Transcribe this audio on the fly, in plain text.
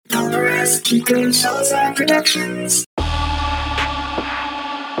Podcast, Kiko Salazar Productions.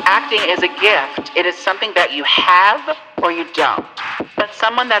 Acting is a gift. It is something that you have or you don't. But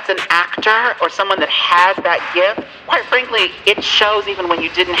someone that's an actor or someone that has that gift, quite frankly, it shows even when you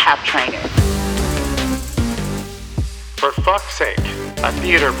didn't have training. For Fuck's Sake, a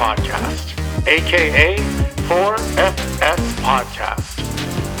theater podcast, aka 4FS Podcast,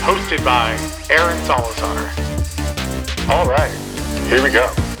 hosted by Aaron Salazar. All right, here we go.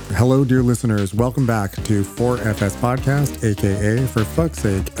 Hello, dear listeners. Welcome back to 4FS Podcast, aka For Fuck's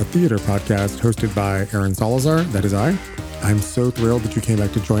Sake, a theater podcast hosted by Aaron Salazar. That is I. I'm so thrilled that you came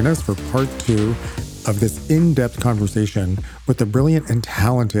back to join us for part 2 of this in-depth conversation with the brilliant and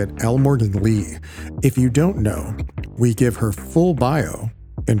talented L. Morgan Lee. If you don't know, we give her full bio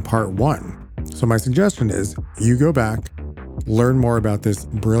in part 1. So my suggestion is you go back, learn more about this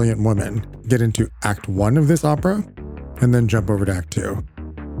brilliant woman, get into Act 1 of this opera, and then jump over to Act 2.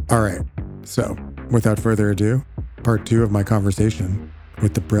 All right, so without further ado, part 2 of my conversation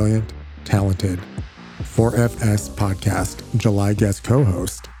with the brilliant, talented 4FS Podcast July guest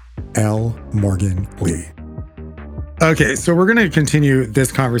co-host, L. Morgan Lee. Okay, so we're going to continue this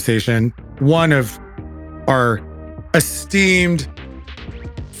conversation. One of our esteemed,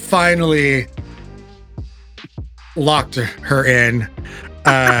 finally locked her in,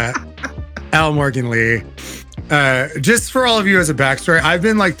 L. Morgan Lee. Just for all of you as a backstory, I've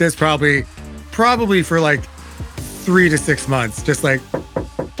been like this probably for like 3 to 6 months. Just like,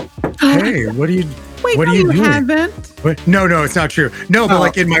 hey, what are you doing? Haven't. What? No, it's not true. No, but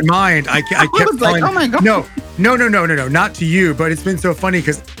like in my mind, I kept telling, oh my God. No, not to you. But it's been so funny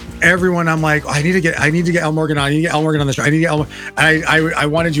because everyone, I'm like, I need to get L. Morgan on. I need to get L. Morgan on the show. I need to get L. I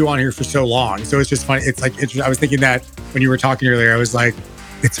wanted you on here for so long. So it's just funny. It's like, I was thinking that when you were talking earlier, I was like,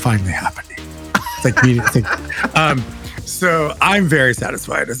 it's finally happening. So I'm very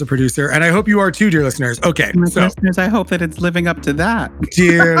satisfied as a producer, and I hope you are too, dear listeners. Okay, so listeners, I hope that it's living up to that.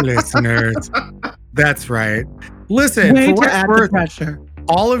 Dear listeners, that's right. Listen, Way for to what's add the worth, pressure.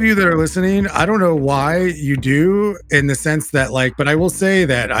 all of you that are listening, I don't know why you do, in the sense that but I will say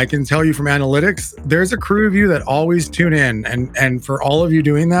that I can tell you from analytics, there's a crew of you that always tune in, and for all of you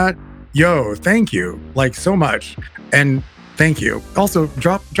doing that, thank you, so much, and thank you. Also,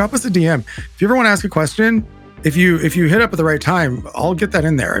 drop us a DM if you ever want to ask a question. If you hit up at the right time, I'll get that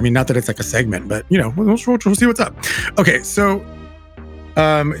in there. I mean, not that it's like a segment, but we'll see what's up. Okay, so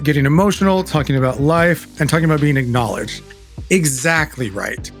getting emotional, talking about life, and talking about being acknowledged. Exactly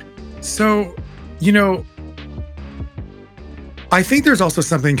right. So, I think there's also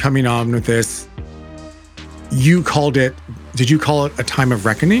something coming on with this. Did you call it a time of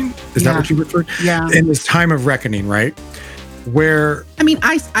reckoning? Is that what you referred? Yeah. In this time of reckoning, right? Where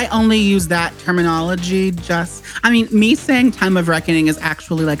I only use that terminology me saying time of reckoning is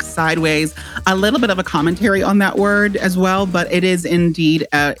actually like sideways, a little bit of a commentary on that word as well, but it is indeed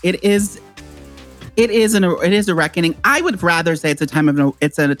it is a reckoning. I would rather say it's a time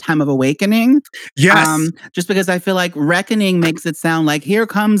of awakening. Yes. Just because I feel like reckoning makes it sound like here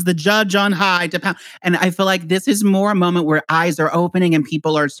comes the judge on high to pound, and I feel like this is more a moment where eyes are opening and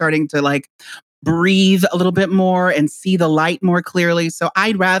people are starting to breathe a little bit more and see the light more clearly. So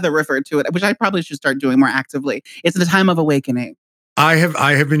I'd rather refer to it, which I probably should start doing more actively. It's the time of awakening. I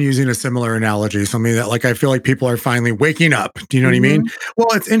have been using a similar analogy, something that I feel like people are finally waking up. Do you know what I mean? Well,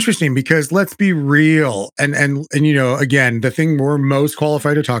 it's interesting because let's be real. And again, the thing we're most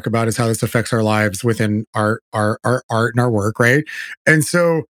qualified to talk about is how this affects our lives within our art and our work, right? And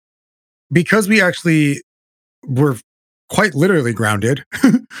so because we actually were quite literally grounded,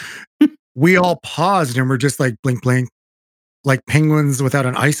 we all paused and we're just blink, blink, like penguins without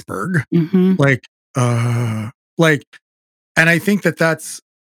an iceberg. Mm-hmm. And I think that's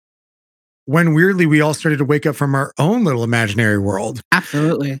when weirdly we all started to wake up from our own little imaginary world.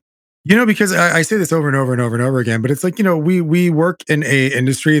 Absolutely. Because I say this over and over and over and over again, but it's we work in a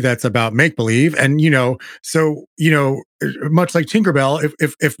industry that's about make believe, and so much like Tinkerbell,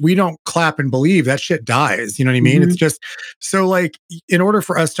 if we don't clap and believe, that shit dies. You know what I mean? Mm-hmm. It's just so in order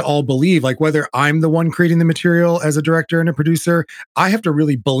for us to all believe, whether I'm the one creating the material as a director and a producer, I have to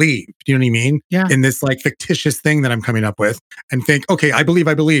really believe. Do you know what I mean? Yeah. In this fictitious thing that I'm coming up with, and think, okay, I believe.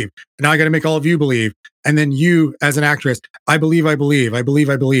 And now I got to make all of you believe. And then you, as an actress, I believe. And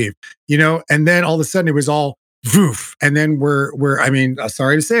then all of a sudden it was all voof. And then we're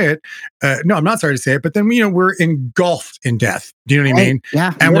sorry to say it. No, I'm not sorry to say it, but then, we're engulfed in death. Do you know what I mean?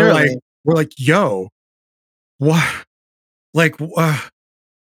 Yeah. And literally. we're like, yo, what?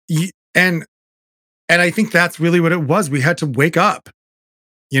 And I think that's really what it was. We had to wake up,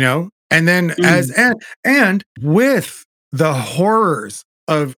 and then and with the horrors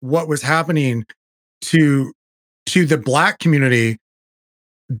of what was happening to the Black community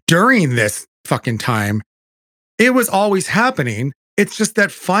during this fucking time. It was always happening. It's just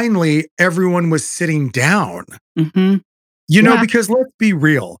that finally everyone was sitting down. Mm-hmm. You know, because let's be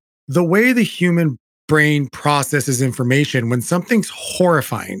real. The way the human brain processes information, when something's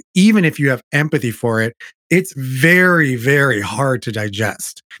horrifying, even if you have empathy for it, it's very, very hard to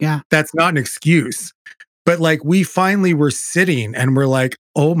digest. Yeah. That's not an excuse. But like, we finally were sitting and we're like,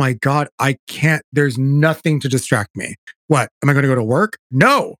 oh my God, I can't, there's nothing to distract me. What? Am I going to go to work?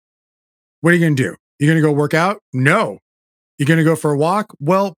 No. What are you going to do? You're going to go work out? No. You're going to go for a walk?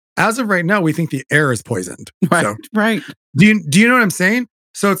 Well, as of right now, we think the air is poisoned. Right. So, Right. do you know what I'm saying?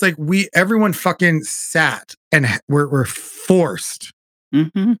 So it's like everyone fucking sat and we're forced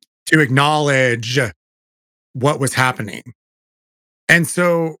Mm-hmm. to acknowledge what was happening. And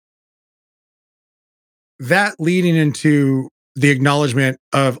so that leading into the acknowledgement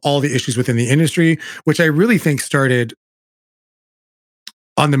of all the issues within the industry, which I really think started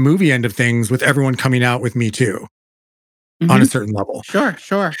on the movie end of things with everyone coming out with Me Too on a certain level. Sure.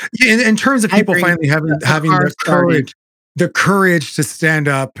 In terms of people finally having the courage to stand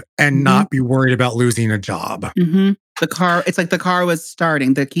up and not be worried about losing a job. Mm-hmm. It's like the car was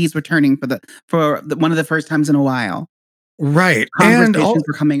starting. The keys were turning for one of the first times in a while. Right. Conversations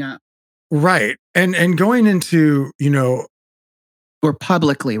were coming up. Right. And going into, or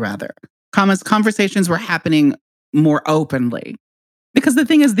publicly rather. Conversations were happening more openly. Because the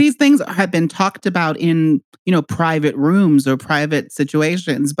thing is, these things have been talked about in, private rooms or private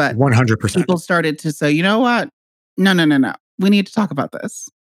situations, but 100%. People started to say, you know what? No. We need to talk about this.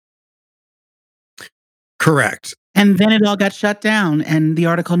 Correct. And then it all got shut down and the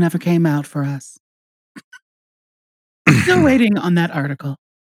article never came out for us. Still waiting on that article.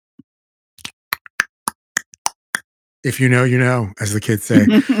 If you know, you know, as the kids say.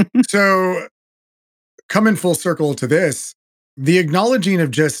 So coming full circle to this, the acknowledging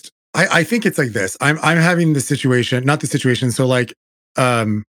of just, I think it's like this. I'm having the situation, not the situation. So like,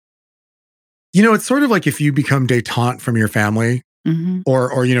 it's sort of like if you become detente from your family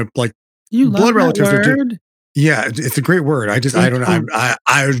or like you blood relatives word. are yeah, it's a great word. I don't know. I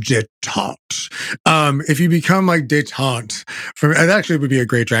detente. If you become like detente from, it actually would be a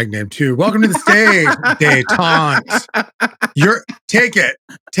great drag name too. Welcome to the stage, detente.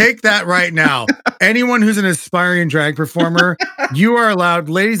 Take that right now. Anyone who's an aspiring drag performer, you are allowed.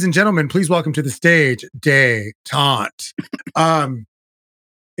 Ladies and gentlemen, please welcome to the stage, detente.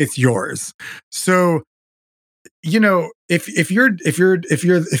 It's yours. So, if you're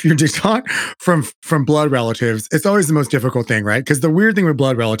detente from blood relatives, it's always the most difficult thing, right? Because the weird thing with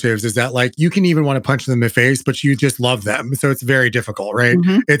blood relatives is that like you can even want to punch them in the face, but you just love them, so it's very difficult, right?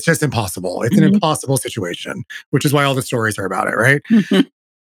 It's just impossible. It's an impossible situation, which is why all the stories are about it, right?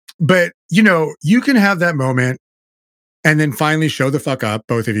 But you can have that moment and then finally show the fuck up,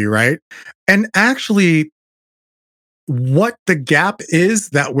 both of you, right? And actually, what the gap is,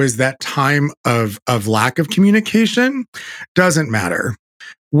 that was that time of lack of communication, doesn't matter.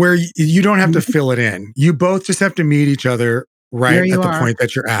 Where you don't have to fill it in. You both just have to meet each other right at the point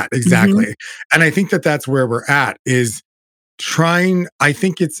that you're at. Exactly. And I think that that's where we're at, is trying. I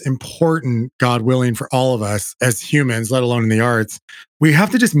think it's important, God willing, for all of us as humans, let alone in the arts, we have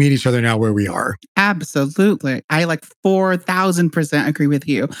to just meet each other now where we are. Absolutely. I 4,000% agree with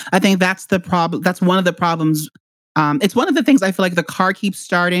you. I think that's the problem. That's one of the problems. It's one of the things I feel like the car keeps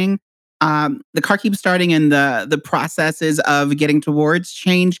starting. The car keeps starting and the processes of getting towards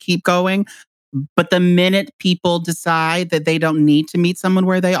change keep going. But the minute people decide that they don't need to meet someone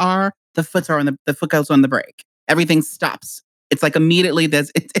where they are, the foot goes on the brake. Everything stops. It's like immediately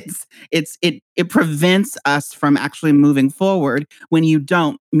it prevents us from actually moving forward when you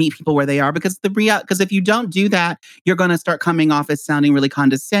don't meet people where they are, because if you don't do that, you're going to start coming off as sounding really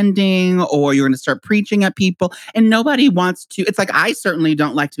condescending, or you're going to start preaching at people, and nobody wants to. It's like, I certainly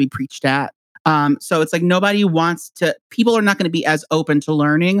don't like to be preached at. So it's like nobody wants to. People are not going to be as open to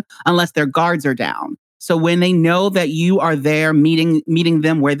learning unless their guards are down. So when they know that you are there meeting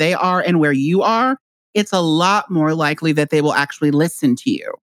them where they are and where you are, it's a lot more likely that they will actually listen to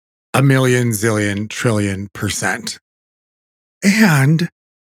you. 1,000,000, zillion, trillion %. And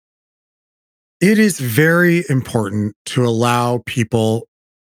it is very important to allow people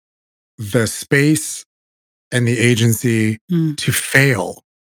the space and the agency to fail.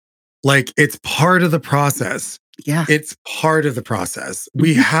 Like, it's part of the process. Yeah. It's part of the process.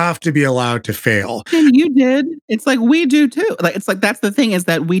 We have to be allowed to fail. And you did. It's like we do too. It's like, that's the thing, is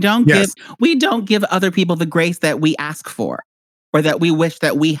that we don't give other people the grace that we ask for or that we wish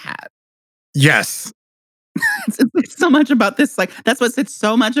that we had. Yes. It's so much about this. Like, that's it's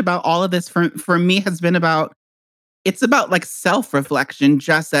so much about all of this for me has been about, it's about like self-reflection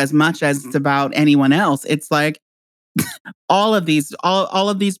just as much as it's about anyone else. It's like all of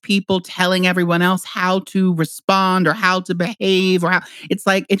these people telling everyone else how to respond or how to behave or how it's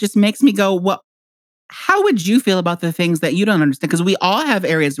like it just makes me go, well, how would you feel about the things that you don't understand? Because we all have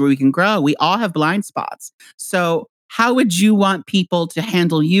areas where we can grow. We all have blind spots. So how would you want people to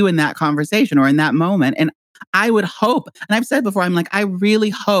handle you in that conversation or in that moment? And I would hope, and I've said before, I'm like, I really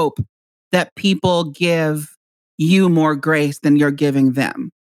hope that people give you more grace than you're giving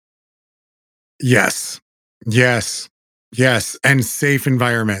them. Yes. Yes. Yes. And safe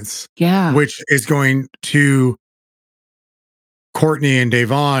environments. Yeah. Which is going to Courtney and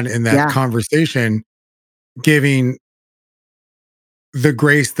Davon in that conversation, giving the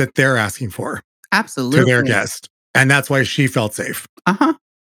grace that they're asking for Absolutely to their guest. And that's why she felt safe. Uh-huh.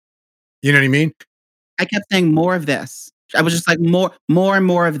 You know what I mean? I kept saying more of this. I was just like, more and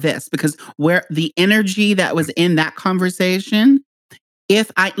more of this, because where the energy that was in that conversation,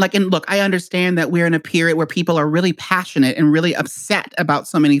 if I like, and look, I understand that we're in a period where people are really passionate and really upset about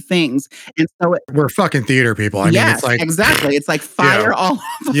so many things. And so we're fucking theater people. I mean, it's like, exactly. It's like fire all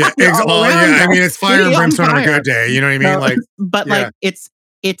around. I mean, it's fire and brimstone on a good day. You know what I mean? So, like, but like,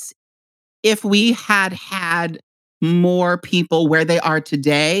 it's if we had more people where they are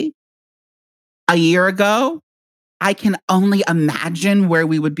today a year ago, I can only imagine where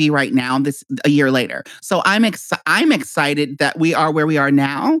we would be right now a year later. So I'm excited that we are where we are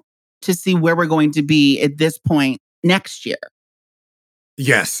now to see where we're going to be at this point next year.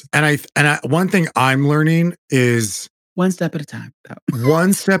 Yes. And one thing I'm learning is one step at a time.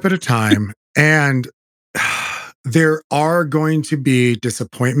 One step at a time. And there are going to be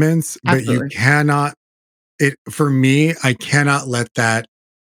disappointments, Absolutely. But you cannot, for me, I cannot let that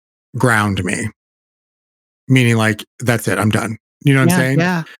ground me. Meaning like, that's it, I'm done. You know what I'm saying?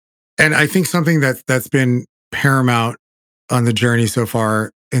 Yeah. And I think something that's been paramount on the journey so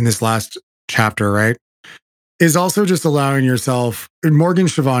far in this last chapter, right, is also just allowing yourself, Morgan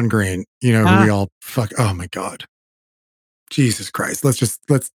Siobhan Green, you know, who we all oh my God. Jesus Christ.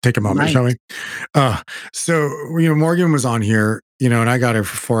 Let's take a moment, shall we? So, you know, Morgan was on here, you know, and I got her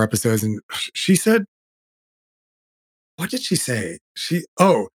for 4 episodes, and she said, what did she say? She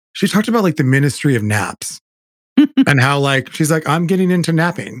talked about like the ministry of naps and how like, she's like, I'm getting into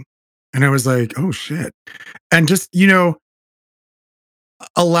napping. And I was like, oh shit. And just, you know,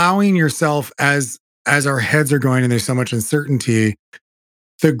 allowing yourself as our heads are going and there's so much uncertainty,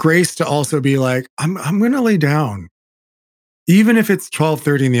 the grace to also be like, I'm going to lay down. Even if it's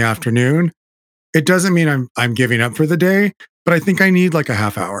 12:30 in the afternoon, it doesn't mean I'm giving up for the day, but I think I need like a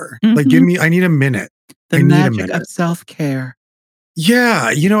half hour. Mm-hmm. Like I need a minute. The magic of self-care.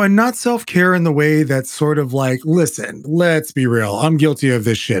 Yeah, you know, and not self-care in the way that's sort of like, listen, let's be real. I'm guilty of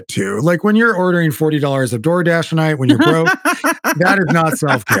this shit too. Like when you're ordering $40 of DoorDash a night when you're broke, that is not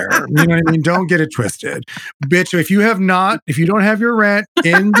self-care. You know what I mean? Don't get it twisted. Bitch, if you don't have your rent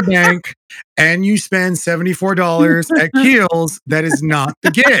in the bank and you spend $74 at Kiehl's, that is not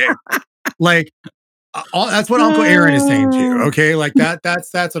the gig. Like, that's what Uncle Aaron is saying to you. Okay. Like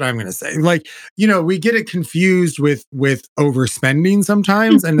that's what I'm going to say. Like, you know, we get it confused with overspending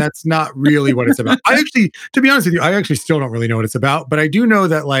sometimes. And that's not really what it's about. To be honest with you, I actually still don't really know what it's about, but I do know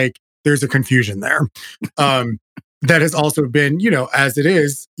that like, there's a confusion there. That has also been, you know, as it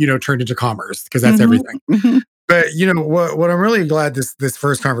is, you know, turned into commerce because that's everything. Mm-hmm. But you know, what I'm really glad this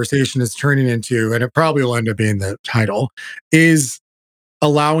first conversation is turning into, and it probably will end up being the title, is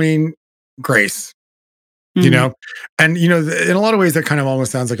allowing grace. You know, and you know, in a lot of ways, that kind of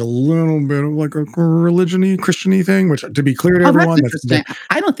almost sounds like a little bit of like a religion-y, Christian-y thing. Which, to be clear to everyone,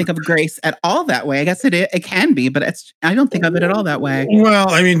 I don't think of grace at all that way. I guess it can be, but I don't think of it at all that way. Well,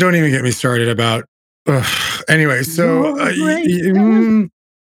 I mean, don't even get me started about. Anyway, so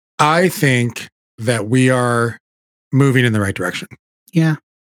I think that we are moving in the right direction. Yeah,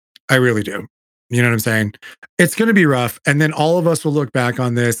 I really do. You know what I'm saying? It's going to be rough, and then all of us will look back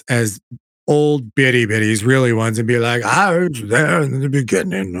on this as old bitties, really ones, and be like, I was there in the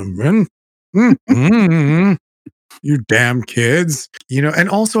beginning. You damn kids. You know, and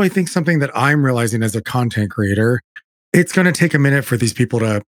also I think something that I'm realizing as a content creator, it's going to take a minute for these people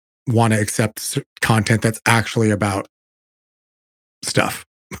to want to accept content that's actually about stuff.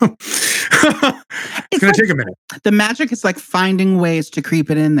 It's going to take a minute. The magic is like finding ways to creep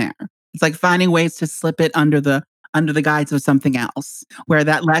it in there. It's like finding ways to slip it under the guise of something else, where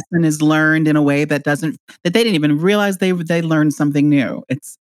that lesson is learned in a way that they didn't even realize they learned something new.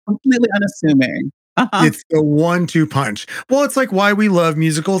 It's completely unassuming. It's the 1-2 punch. Well, it's like why we love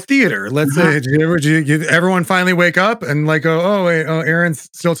musical theater. Let's say, did everyone finally wake up and like, oh, wait, Aaron's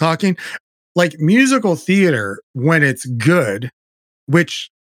still talking? Like musical theater, when it's good, which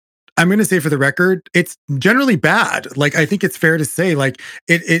I'm going to say for the record, it's generally bad. Like, I think it's fair to say, like,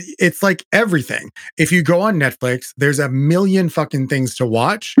 it's like everything. If you go on Netflix, there's a million fucking things to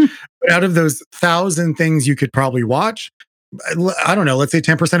watch. But out of those 1,000 things you could probably watch, I don't know, let's say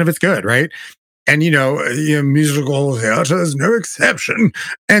 10% of it's good, right? And, musical theater is no exception.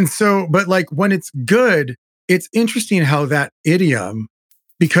 And so, but like when it's good, it's interesting how that idiom,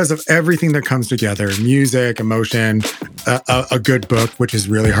 because of everything that comes together, music, emotion, a good book, which is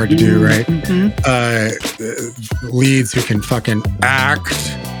really hard to do, right? Leads who can fucking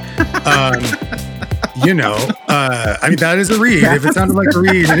act. I mean, that is a read. If it sounded like a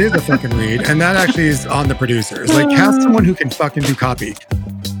read, it is a fucking read. And that actually is on the producers. Like, cast someone who can fucking do copy.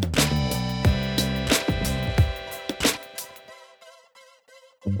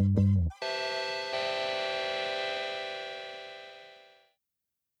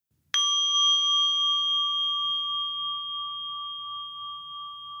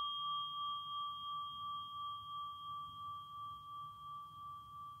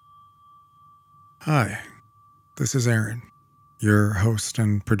 Hi, this is Aaron, your host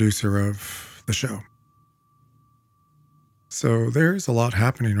and producer of the show. So there's a lot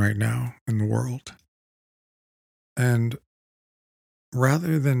happening right now in the world. And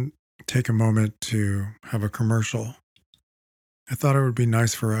rather than take a moment to have a commercial, I thought it would be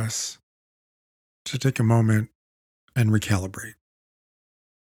nice for us to take a moment and recalibrate.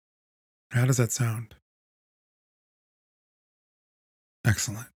 How does that sound?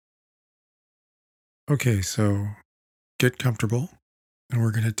 Excellent. Okay, so get comfortable, and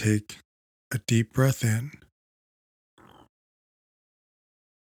we're going to take a deep breath in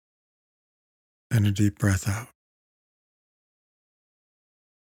and a deep breath out.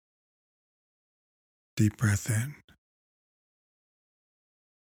 Deep breath in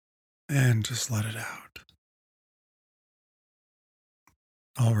and just let it out.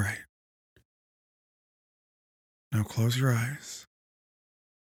 All right. Now close your eyes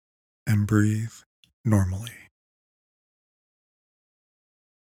and breathe normally.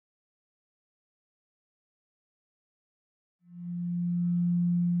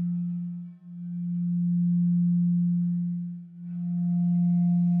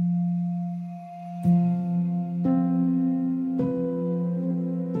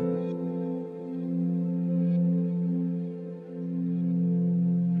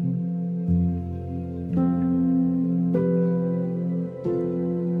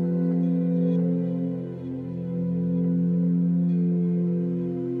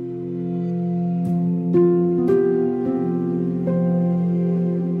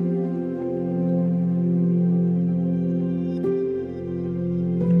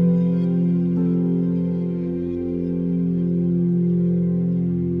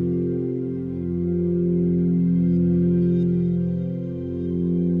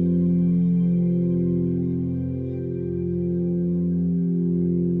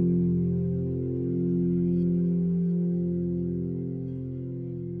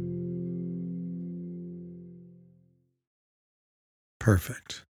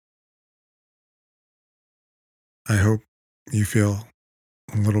 Perfect. I hope you feel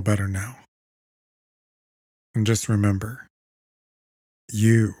a little better now. And just remember,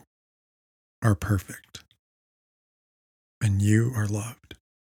 you are perfect. And you are loved.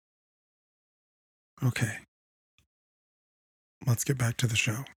 Okay. Let's get back to the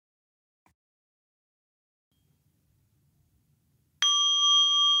show.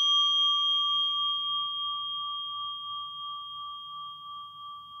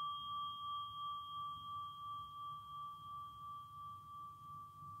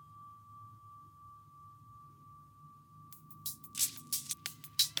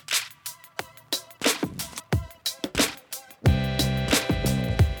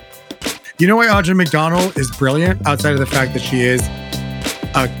 You know why Audra McDonald is brilliant, outside of the fact that she is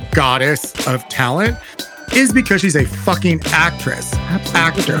a goddess of talent, is because she's a fucking actress.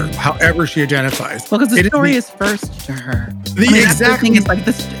 Absolutely. Actor, however she identifies. Well, because the story is first to her. Exactly. Thing is like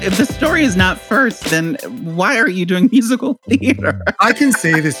this. If the story is not first, then why are you doing musical theater? I can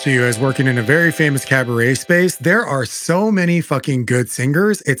say this to you as working in a very famous cabaret space. There are so many fucking good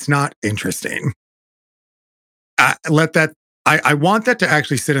singers. It's not interesting. Let that I want that to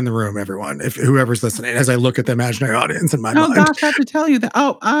actually sit in the room, everyone, if whoever's listening, as I look at the imaginary audience in my Oh mind. gosh, I have to tell you that.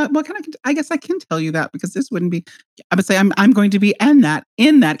 Oh, well, I guess I can tell you that because this wouldn't be. I would say I'm going to be in that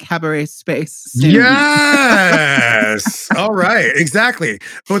cabaret space soon. Yes. All right. Exactly.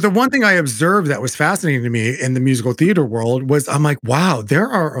 But the one thing I observed that was fascinating to me in the musical theater world was I'm like, wow, there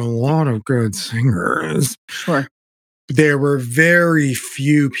are a lot of good singers. Sure. There were very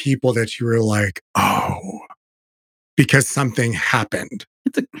few people that you were like, oh, because something happened.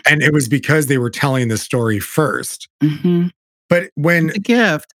 And it was because they were telling the story first. Mm-hmm. But when it's a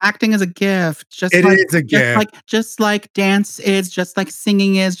gift, acting is a gift. It is a gift. Just like dance is, just like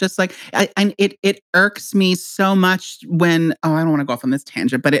singing is, just like and it irks me so much when I don't want to go off on this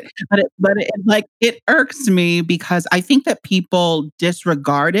tangent, but it irks me because I think that people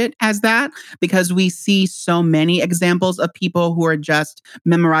disregard it as that because we see so many examples of people who are just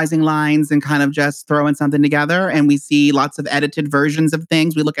memorizing lines and kind of just throwing something together, and we see lots of edited versions of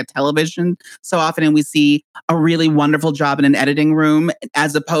things. We look at television so often and we see a really wonderful job in an editing room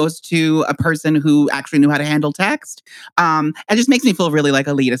as opposed to a person who actually knew how to handle text. It just makes me feel really like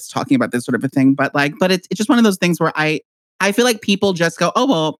elitist talking about this sort of a thing. But it's just one of those things where I feel like people just go, oh,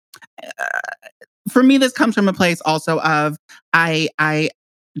 well, for me, this comes from a place also of I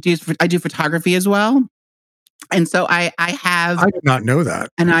do photography as well. And so I did not know that.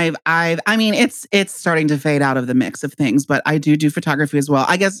 And I mean, it's starting to fade out of the mix of things, but I do photography as well.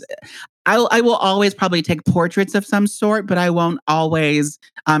 I guess I will always probably take portraits of some sort, but I won't always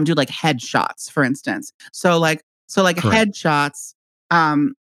do like headshots, for instance. So like headshots,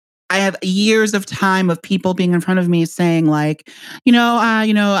 I have years of time of people being in front of me saying like,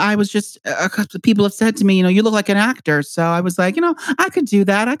 I was just, people have said to me, you look like an actor. So I was like, I could do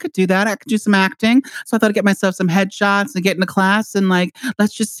that. I could do some acting. So I thought I'd get myself some headshots and get into class and like,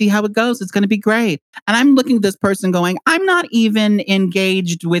 let's just see how it goes. It's going to be great. And I'm looking at this person going, I'm not even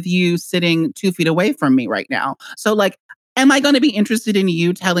engaged with you sitting 2 feet away from me right now. So like, am I going to be interested in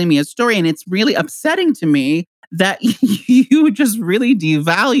you telling me a story? And it's really upsetting to me that you just really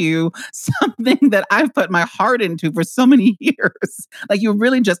devalue something that I've put my heart into for so many years. Like you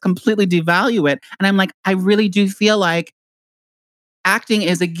really just completely devalue it. And I'm like, I really do feel like acting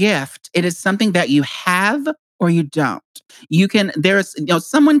is a gift. It is something that you have or you don't.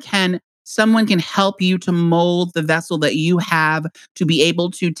 Someone can help you to mold the vessel that you have to be able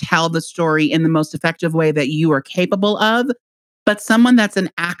to tell the story in the most effective way that you are capable of. But someone that's an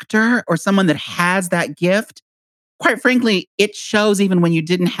actor or someone that has that gift, quite frankly, it shows even when you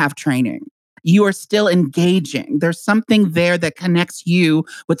didn't have training. You are still engaging. There's something there that connects you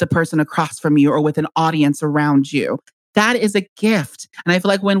with the person across from you or with an audience around you. That is a gift. And I feel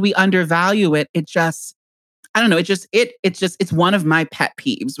like when we undervalue it, it just, I don't know, it's one of my pet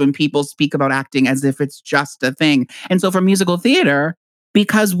peeves when people speak about acting as if it's just a thing. And so for musical theater,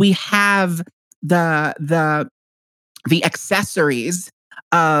 because we have the accessories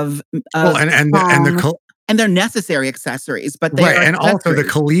of and they're necessary accessories, but they are and also the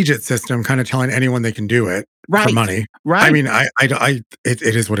collegiate system kind of telling anyone they can do it for money. Right. I mean, it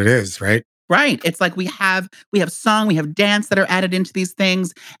is what it is, right? Right. It's like we have song, we have dance that are added into these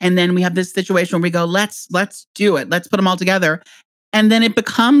things, and then we have this situation where we go, let's do it, let's put them all together, and then it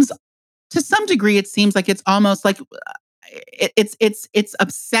becomes, to some degree, it seems like it's almost like it's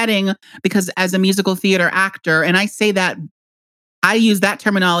upsetting because as a musical theater actor, and I say that. I use that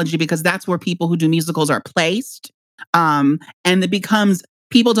terminology because that's where people who do musicals are placed. And it becomes,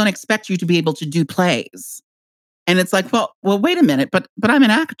 people don't expect you to be able to do plays. And it's like, well, wait a minute, but I'm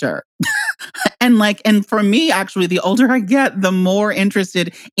an actor. and for me, actually, the older I get, the more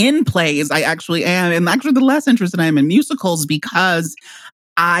interested in plays I actually am. And actually, the less interested I am in musicals because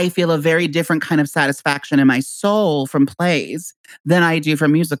I feel a very different kind of satisfaction in my soul from plays than I do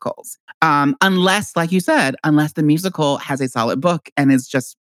from musicals. Unless, like you said, unless the musical has a solid book and is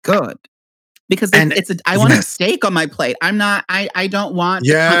just good. Because I want a steak on my plate. I don't want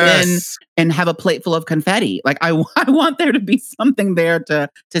to come in and have a plate full of confetti. Like I want there to be something there to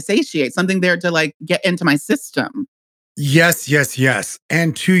satiate, something there to like get into my system. Yes.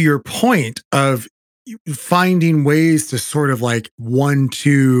 And to your point of finding ways to sort of like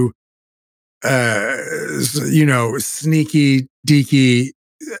sneaky deaky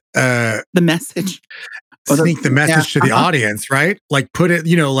the message. Sneak the message to the audience, right? Like put it,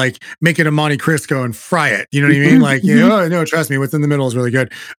 like make it a Monte Cristo and fry it. You know what I mean? Like, oh no, trust me, what's in the middle is really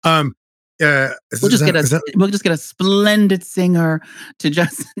good. We'll just get a splendid singer to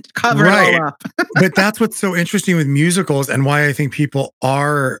just cover it all up. But that's what's so interesting with musicals and why I think people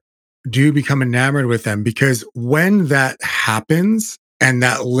do become enamored with them, because when that happens and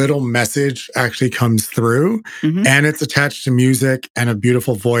that little message actually comes through, Mhm. and it's attached to music and a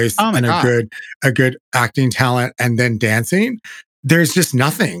beautiful voice Oh my and God. a good acting talent and then dancing, there's just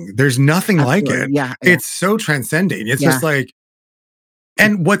nothing. There's nothing like Absolutely. it. Yeah. It's so transcending. It's Yeah. just like,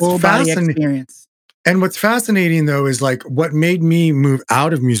 and Full body experience. what's fascinating though is like what made me move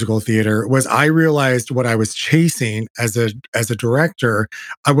out of musical theater was I realized what I was chasing as a director,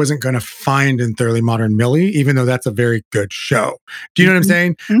 I wasn't going to find in Thoroughly Modern Millie, even though that's a very good show. Do you know what I'm Mhm.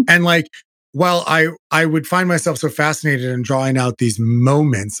 saying? Mhm. And like, while I would find myself so fascinated in drawing out these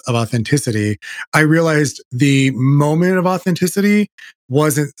moments of authenticity, I realized the moment of authenticity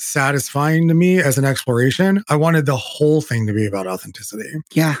wasn't satisfying to me as an exploration. I wanted the whole thing to be about authenticity.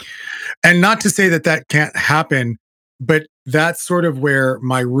 Yeah. And not to say that that can't happen, but that's sort of where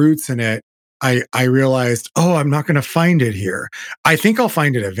my roots in it. I realized, oh, I'm not going to find it here. I think I'll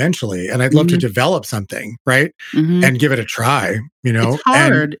find it eventually, and I'd love to Mhm. develop something, right? Mhm. And give it a try, It's And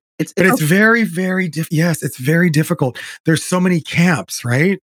hard. but It's it's very, very yes, it's very difficult. There's so many camps,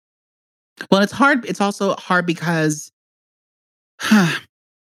 right? well, it's hard. It's also hard because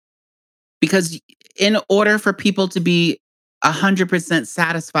because in order for people to be 100%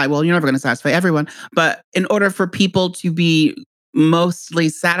 satisfied, well, you're never going to satisfy everyone, but in order for people to be mostly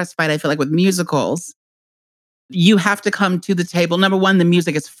satisfied, I feel like with musicals, you have to come to the table. Number one, the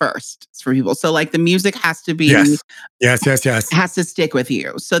music is first for people. So like the music has to be Yes, yes, yes, yes. has to stick with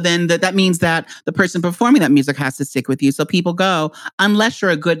you. So then that means that the person performing that music has to stick with you. So people go, unless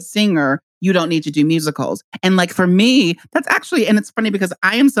you're a good singer, you don't need to do musicals. And like for me, that's actually, and it's funny because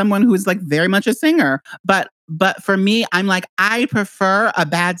I am someone who is like very much a singer, but for me, I'm like, I prefer a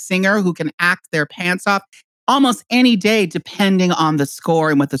bad singer who can act their pants off almost any day, depending on the score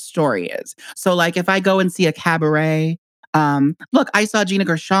and what the story is. So like if I go and see a cabaret, look, I saw Gina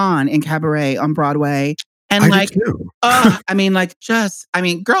Gershon in Cabaret on Broadway. And I did like, too. oh, I mean, like, just, I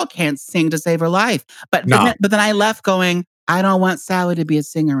mean, girl can't sing to save her life. No. But then I left going, I don't want Sally to be a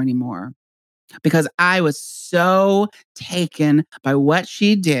singer anymore because I was so taken by what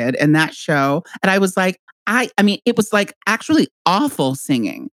she did in that show. And I was like, I mean, it was like actually awful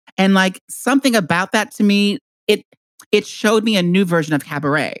singing. And like something about that to me, it it showed me a new version of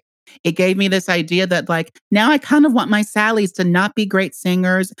cabaret. It gave me this idea that like now I kind of want my Sallys to not be great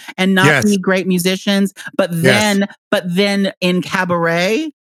singers and not Yes, be great musicians, yes, but then in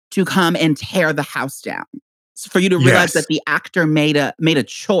cabaret to come and tear the house down. For you to realize yes. that the actor made a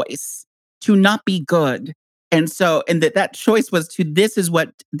choice to not be good. And so, and that choice was to this is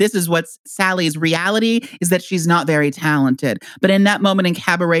what's Sally's reality is that she's not very talented. But in that moment in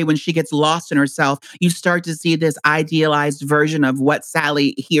cabaret, when she gets lost in herself, you start to see this idealized version of what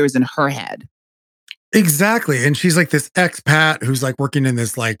Sally hears in her head. Exactly. And she's like this expat who's like working in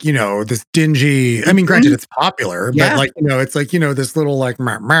this like, this dingy, I mean, granted Mhm. it's popular, but Yeah. like, it's like, this little like, you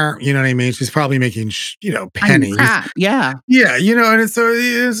know what I mean? She's probably making, I mean, pennies. crap. Yeah. Yeah. And it's so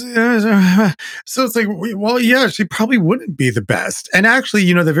it's like, well, yeah, she probably wouldn't be the best. And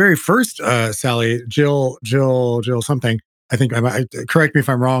actually, the very first Sally, Jill something, I think correct me if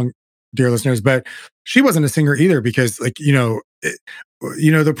I'm wrong, dear listeners, but she wasn't a singer either because like,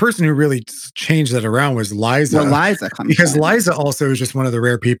 the person who really changed that around was Where Liza, Liza comes because in. Liza also is just one of the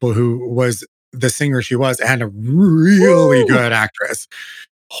rare people who was the singer she was and a really Woo! good actress.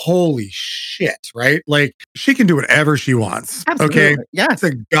 Holy shit, right? Like she can do whatever she wants. Okay. Absolutely. It's Yes.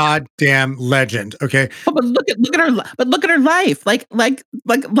 a goddamn legend. Okay. But look at her but look at her life. Like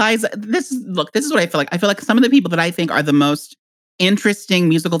Liza, this is what I feel like. I feel like some of the people that I think are the most interesting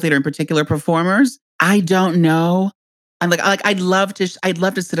musical theater in particular performers, I don't know. I'd love to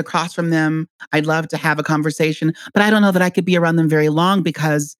sit across from them. I'd love to have a conversation, but I don't know that I could be around them very long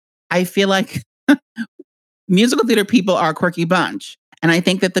because I feel like musical theater people are a quirky bunch. And I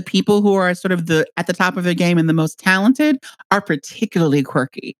think that the people who are sort of at the top of their game and the most talented are particularly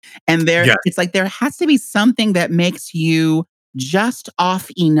quirky. And Yes. it's like there has to be something that makes you just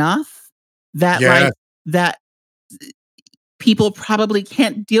off enough that Yes. that people probably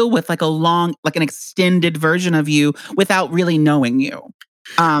can't deal with like an extended version of you without really knowing you.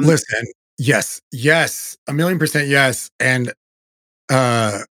 Listen. Yes. Yes. 1,000,000% yes. And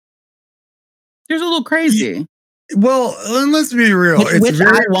There's a little crazy, well, and let's be real. It's which I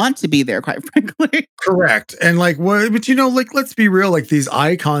very want to be there, quite frankly. correct. And like what, but like let's be real, like these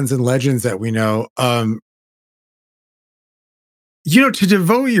icons and legends that we know, to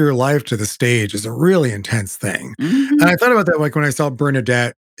devote your life to the stage is a really intense thing. And Mhm. I thought about that like when I saw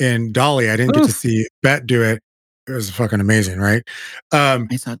Bernadette in Dolly. I didn't get to Oof. see Bette do it. It was fucking amazing, right? Um,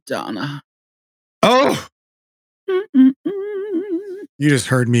 I saw Donna. oh, Mm-mm-mm. you just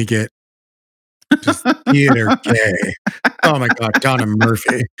heard me get Just theater gay. Oh my God, Donna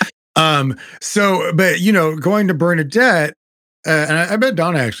Murphy. But going to Bernadette, and I bet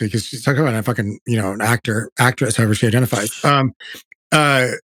Donna actually, because she's talking about a fucking, an actress, however she identifies.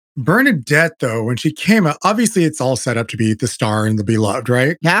 Bernadette, though, when she came out, obviously it's all set up to be the star and the beloved,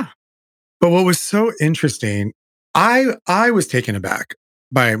 right? Yeah. But what was so interesting, I was taken aback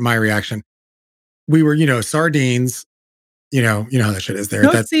by my reaction. We were, sardines. You know how that shit is there.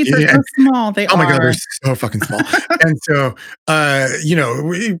 Those seats are so small. Oh my God, they're so fucking small. And so,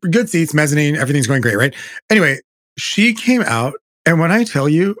 good seats, mezzanine, everything's going great, right? Anyway, she came out, and when I tell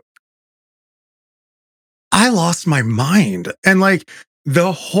you, I lost my mind. And like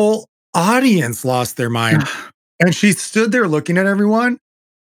the whole audience lost their mind. And she stood there looking at everyone.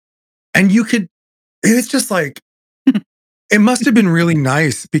 And it's just like, it must have been really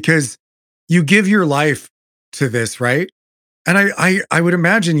nice because you give your life to this, right? And I would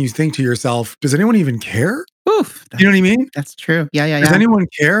imagine you think to yourself, does anyone even care? Oof. You know what I mean? That's true. Yeah. Does anyone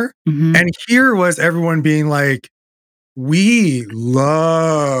care? Mm-hmm. And here was everyone being like, we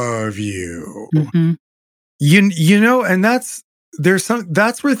love you. Mm-hmm. And that's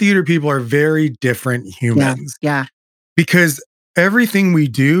where theater people are very different humans. Yeah. Because everything we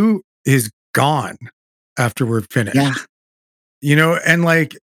do is gone after we're finished. Yeah. And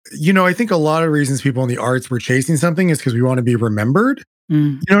like, I think a lot of reasons people in the arts were chasing something is because we want to be remembered.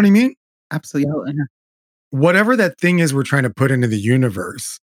 Mm. You know what I mean? Absolutely. Whatever that thing is we're trying to put into the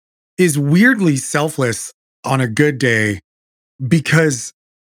universe is weirdly selfless on a good day because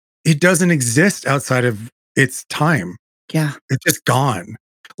it doesn't exist outside of its time. It's just gone.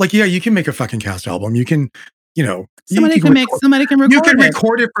 Like, yeah, you can make a fucking cast album. You can, somebody can record You can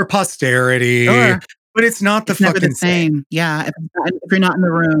record it for posterity. Sure. But it's not it's never the same. Yeah. If you're not in the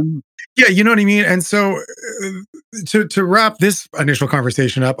room. Yeah. You know what I mean? And so to wrap this initial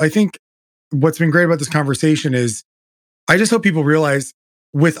conversation up, I think what's been great about this conversation is I just hope people realize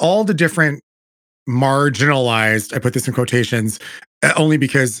with all the different marginalized, I put this in quotations, only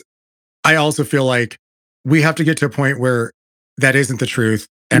because I also feel like we have to get to a point where that isn't the truth.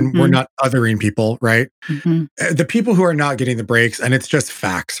 And we're not othering people, right? Mm-hmm. The people who are not getting the breaks, and it's just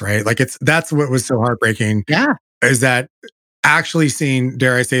facts, right? Like that's what was so heartbreaking. Yeah. Is that actually seeing,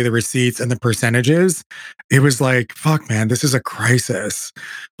 dare I say, the receipts and the percentages, it was like, fuck, man, this is a crisis.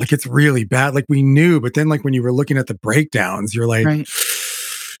 Like it's really bad. Like we knew, but then like when you were looking at the breakdowns, you're like, right.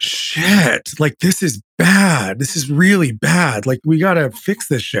 Shit, like this is bad. This is really bad. Like we got to fix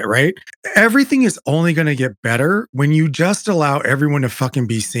this shit, right? Everything is only going to get better when you just allow everyone to fucking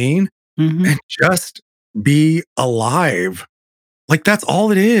be seen and just be alive. Like that's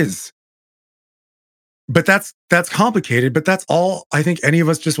all it is. But that's complicated, but that's all I think any of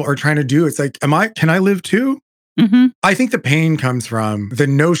us just are trying to do. It's like, can I live too? Mm-hmm. I think the pain comes from the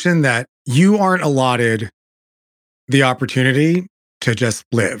notion that you aren't allotted the opportunity to just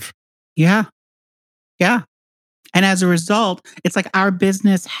live. Yeah. Yeah. And as a result, it's like our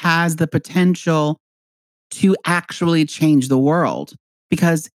business has the potential to actually change the world.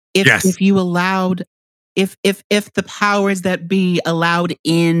 Because if you allowed, if the powers that be allowed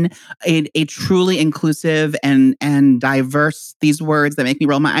in a truly inclusive and diverse, these words that make me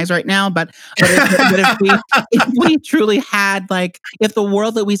roll my eyes right now, but if we truly had, like, if the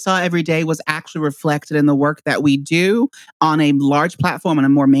world that we saw every day was actually reflected in the work that we do on a large platform, on a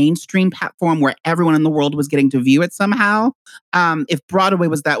more mainstream platform where everyone in the world was getting to view it somehow, if Broadway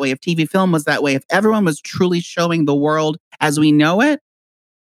was that way, if TV film was that way, if everyone was truly showing the world as we know it,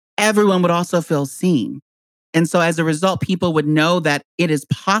 everyone would also feel seen. And so as a result, people would know that it is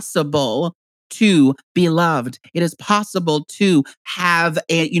possible to be loved. It is possible to have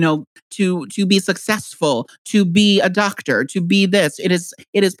to be successful, to be a doctor, to be this. It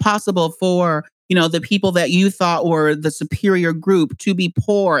is possible for, the people that you thought were the superior group to be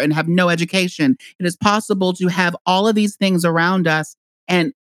poor and have no education. It is possible to have all of these things around us.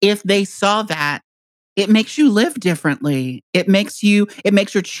 And if they saw that, it makes you live differently. It makes your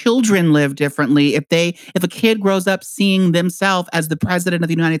children live differently. If a kid grows up seeing themselves as the president of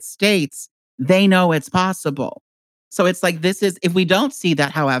the United States, they know it's possible. So it's like, if we don't see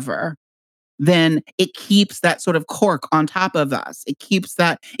that, however, then it keeps that sort of cork on top of us. It keeps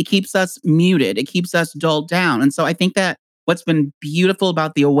us muted. It keeps us dulled down. And so I think that what's been beautiful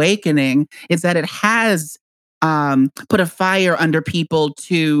about the awakening is that it has put a fire under people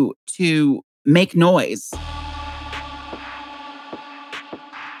to make noise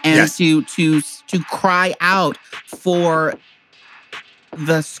and to cry out for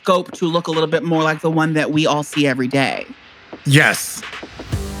the scope to look a little bit more like the one that we all see every day. Yes.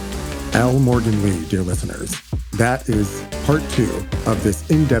 L. Morgan Lee, dear listeners. That is part 2 of this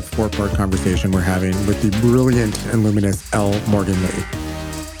in-depth 4-part conversation we're having with the brilliant and luminous L. Morgan Lee.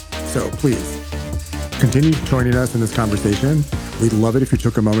 So please, continue joining us in this conversation. We'd love it if you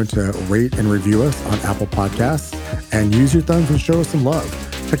took a moment to rate and review us on Apple Podcasts and use your thumbs and show us some love.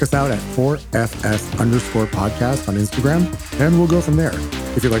 Check us out at 4FS_podcast on Instagram, and we'll go from there.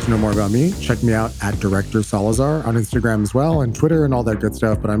 If you'd like to know more about me, check me out at Director Salazar on Instagram as well, and Twitter and all that good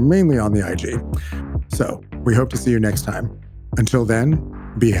stuff, but I'm mainly on the IG. So we hope to see you next time. Until then,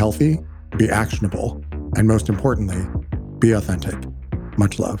 be healthy, be actionable, and most importantly, be authentic.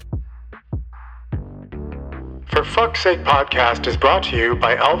 Much love. For Fuck's Sake Podcast is brought to you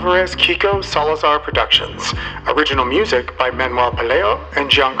by Alvarez Kiko Salazar Productions. Original music by Manuel Paleo and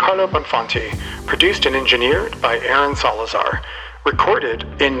Giancarlo Bonfanti. Produced and engineered by Aaron Salazar. Recorded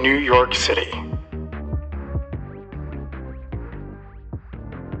in New York City.